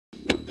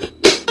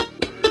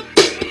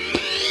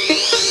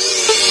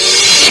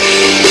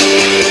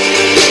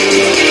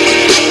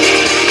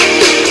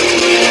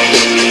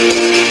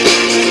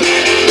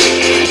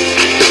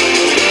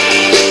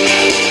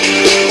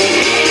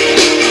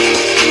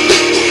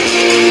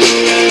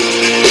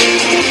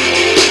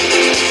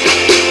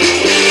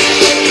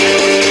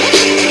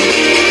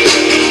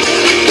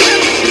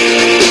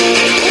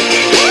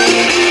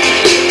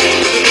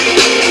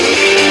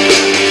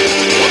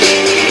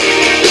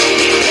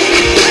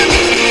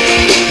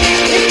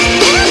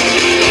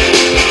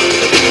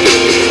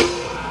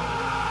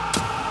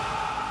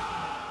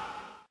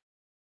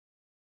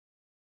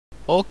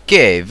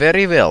Okay,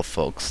 very well,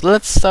 folks.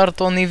 Let's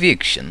start on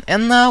Eviction.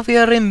 And now we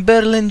are in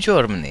Berlin,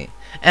 Germany.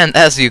 And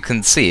as you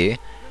can see,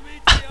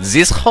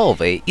 this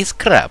hallway is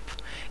crap.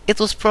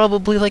 It was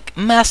probably like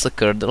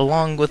massacred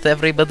along with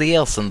everybody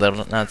else in the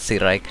Nazi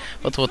Reich,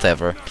 but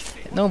whatever.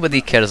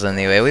 Nobody cares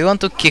anyway. We want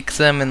to kick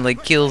them and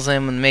like kill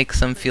them and make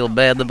them feel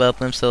bad about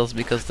themselves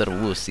because they're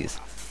wussies.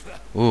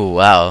 Ooh,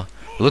 wow.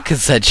 Look at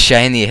that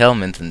shiny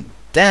helmet, and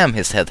damn,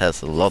 his head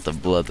has a lot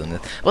of blood on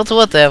it. But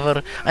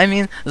whatever. I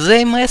mean,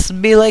 they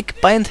must be like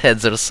pint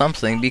heads or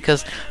something,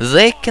 because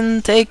they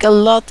can take a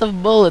lot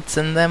of bullets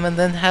in them and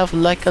then have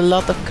like a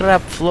lot of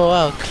crap flow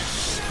out.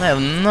 I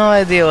have no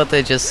idea what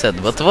I just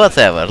said, but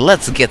whatever.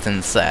 Let's get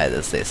inside,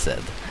 as they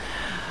said.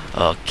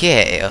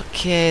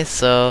 Okay,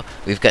 so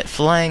we've got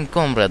flying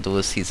comrade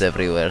wussies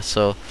everywhere,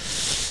 so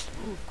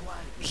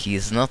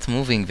he's not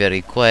moving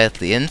very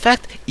quietly. In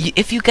fact,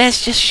 if you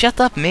guys just shut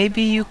up,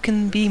 maybe you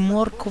can be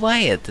more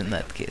quiet in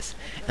that case.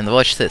 And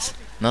watch this.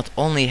 Not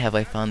only have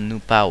I found new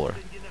power,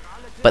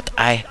 but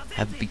I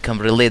have become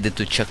related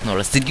to Chuck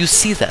Norris. Did you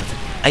see that?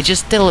 I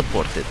just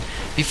teleported.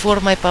 Before,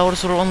 my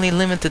powers were only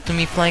limited to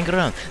me flying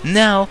around.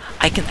 Now,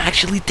 I can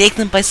actually take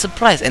them by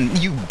surprise. And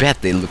you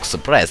bet they look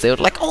surprised. They were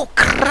like, oh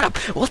crap,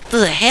 what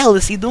the hell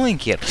is he doing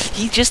here?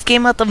 He just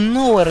came out of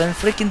nowhere and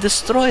freaking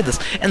destroyed us.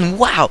 And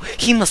wow,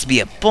 he must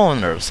be a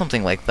pawner, or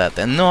something like that.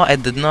 And no, I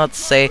did not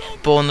say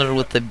pawner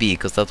with a B,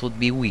 because that would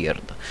be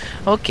weird.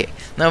 Okay,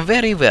 now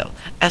very well.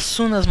 As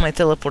soon as my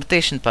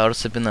teleportation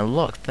powers have been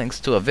unlocked, thanks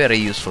to a very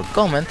useful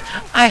comment,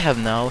 I have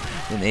now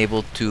been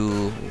able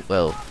to,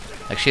 well,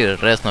 actually,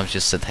 Reznov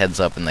just said heads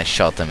up and I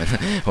shot him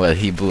and, well,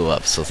 he blew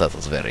up, so that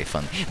was very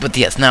fun. But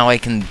yes, now I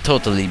can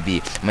totally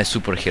be my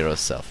superhero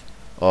self.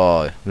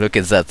 Oh, look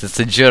at that, it's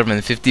a German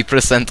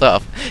 50%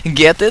 off.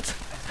 Get it?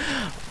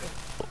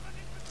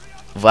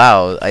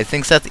 Wow, I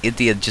think that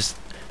idiot just...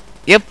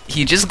 Yep,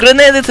 he just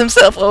grenaded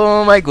himself.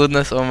 Oh my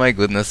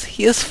goodness,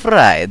 he is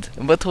fried.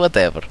 But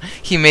whatever,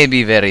 he may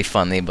be very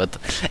funny, but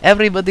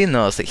everybody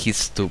knows that he's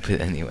stupid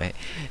anyway.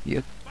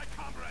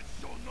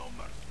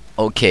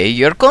 Okay,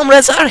 your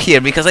comrades are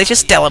here because I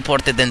just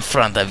teleported in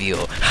front of you.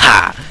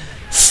 Ha!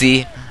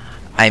 See?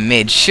 I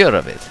made sure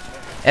of it.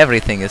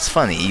 Everything is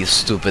funny, you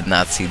stupid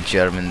Nazi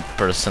German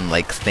person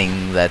like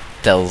thing that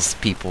tells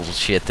people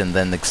shit and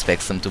then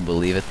expects them to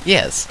believe it.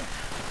 Yes.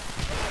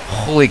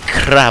 Holy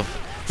crap.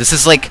 This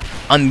is like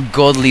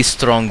ungodly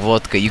strong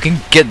vodka. You can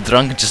get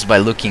drunk just by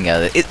looking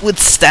at it. It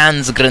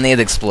withstands grenade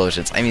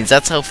explosions. I mean,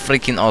 that's how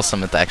freaking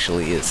awesome it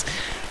actually is.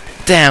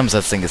 Damn,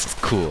 that thing is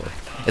cool.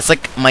 It's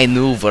like my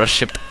new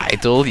worshipped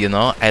idol, you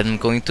know. I'm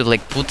going to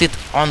like put it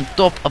on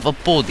top of a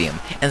podium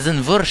and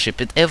then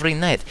worship it every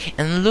night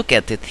and look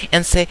at it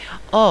and say,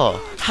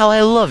 oh, how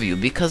I love you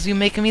because you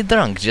make me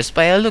drunk just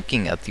by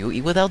looking at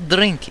you without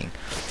drinking.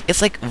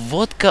 It's like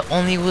vodka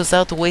only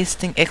without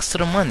wasting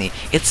extra money.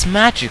 It's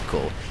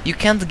magical. You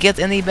can't get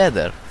any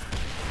better.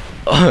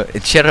 Oh,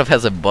 Sheriff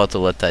has a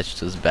bottle attached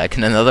to his back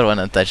and another one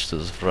attached to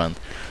his front.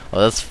 Oh,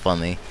 that's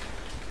funny.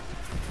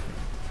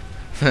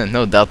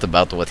 No doubt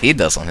about what he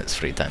does on his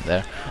free time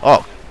there.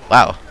 Oh,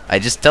 wow, I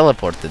just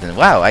teleported and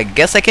wow, I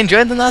guess I can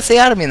join the Nazi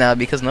army now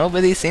because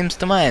nobody seems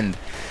to mind.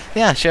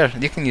 Yeah, sure,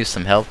 you can use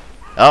some help.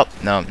 Oh,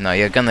 no,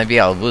 you're gonna be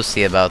all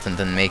wussy about and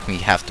then make me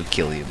have to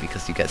kill you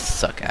because you guys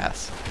suck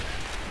ass.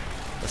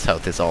 That's how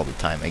it is all the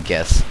time, I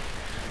guess.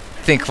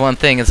 Think one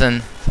thing and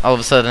then all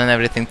of a sudden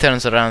everything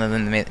turns around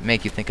and then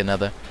make you think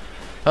another.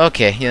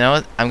 Okay, you know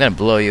what? I'm gonna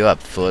blow you up,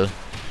 fool.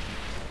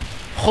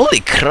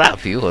 Holy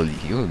crap, you're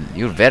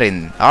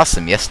very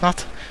awesome, yes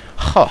not?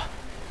 Huh.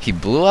 He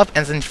blew up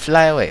and then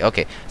fly away.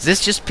 Okay,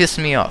 this just pissed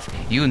me off.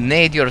 You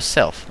nade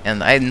yourself,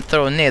 and I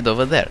throw a nade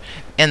over there.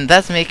 And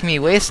that make me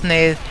waste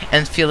nade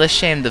and feel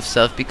ashamed of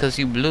self because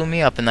you blew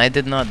me up and I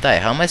did not die.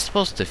 How am I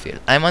supposed to feel?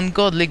 I'm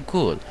ungodly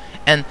cool.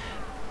 And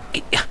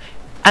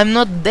I'm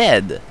not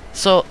dead.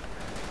 So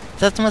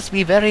that must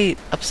be very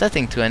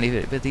upsetting to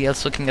anybody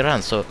else looking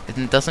around. So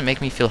it doesn't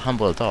make me feel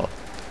humble at all.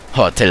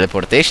 Oh,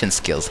 teleportation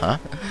skills, huh?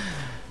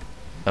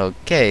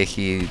 Okay,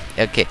 he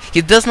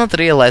does not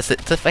realize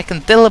that if I can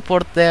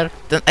teleport there,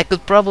 then I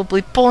could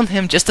probably pawn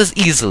him just as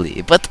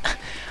easily. But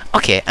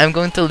okay, I'm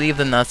going to leave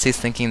the Nazis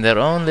thinking their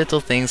own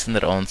little things in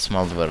their own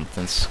small world,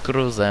 and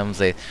screw them.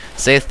 They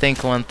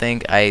think one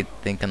thing, I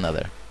think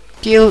another.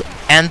 Kill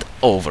and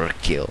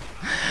overkill.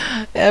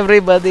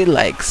 Everybody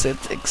likes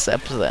it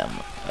except them.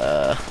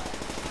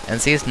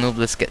 And these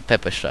nooblets get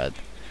pepper shot.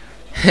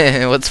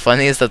 What's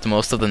funny is that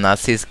most of the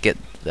Nazis get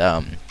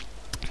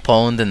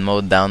pwned and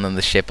mowed down in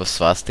the shape of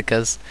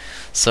swastikas.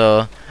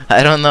 So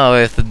I don't know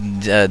if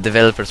the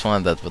developers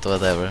want that, but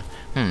whatever.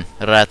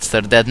 Rats,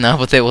 they're dead now,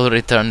 but they will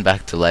return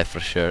back to life for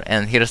sure.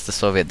 And here's the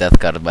Soviet death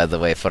card, by the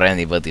way, for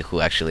anybody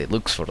who actually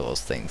looks for those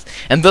things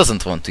and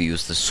doesn't want to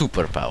use the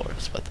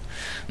superpowers. But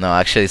no,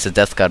 actually the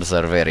death cards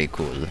are very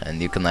cool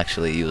and you can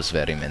actually use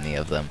very many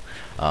of them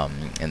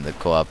in the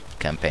co-op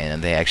campaign,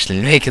 and they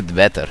actually make it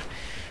better.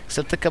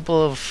 Except a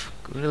couple of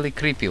really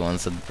creepy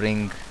ones that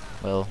bring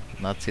well,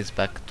 Nazis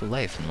back to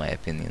life, in my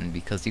opinion,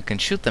 because you can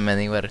shoot them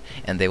anywhere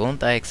and they won't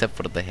die except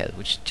for the head,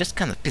 which just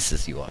kind of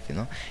pisses you off, you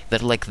know? They're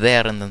like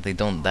there and then they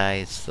don't die,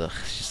 it's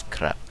just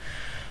crap.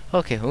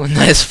 Okay, oh,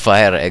 nice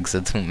fire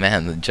exit.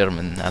 Man, the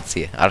German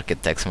Nazi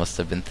architects must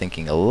have been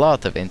thinking a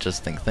lot of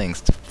interesting things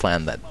to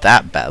plan that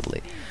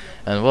badly.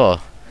 And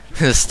whoa,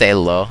 stay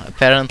low.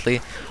 Apparently,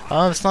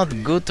 it's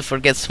not good to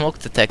forget smoke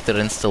detector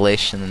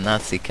installation in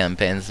Nazi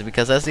campaigns,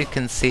 because as you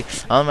can see,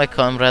 all my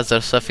comrades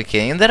are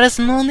suffocating, and there is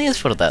no need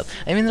for that.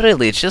 I mean,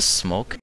 really, it's just smoke.